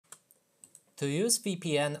To use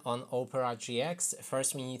VPN on Opera GX,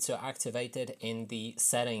 first we need to activate it in the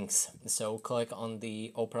settings. So click on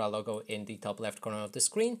the Opera logo in the top left corner of the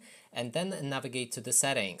screen and then navigate to the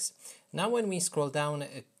settings. Now when we scroll down,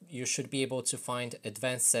 you should be able to find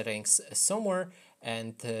advanced settings somewhere,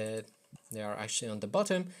 and they are actually on the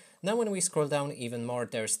bottom. Now when we scroll down even more,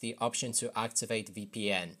 there's the option to activate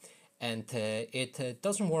VPN. And it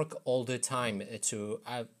doesn't work all the time. To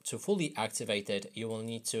fully activate it, you will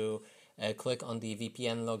need to click on the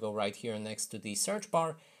VPN logo right here next to the search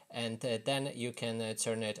bar, and then you can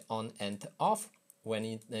turn it on and off.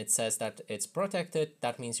 When it says that it's protected,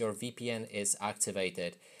 that means your VPN is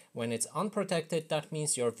activated. When it's unprotected, that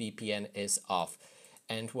means your VPN is off.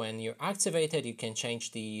 And when you're activated, you can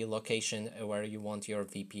change the location where you want your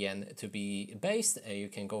VPN to be based. You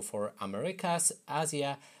can go for Americas,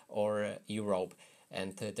 Asia, or Europe.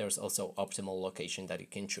 And there's also optimal location that you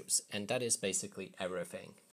can choose. And that is basically everything.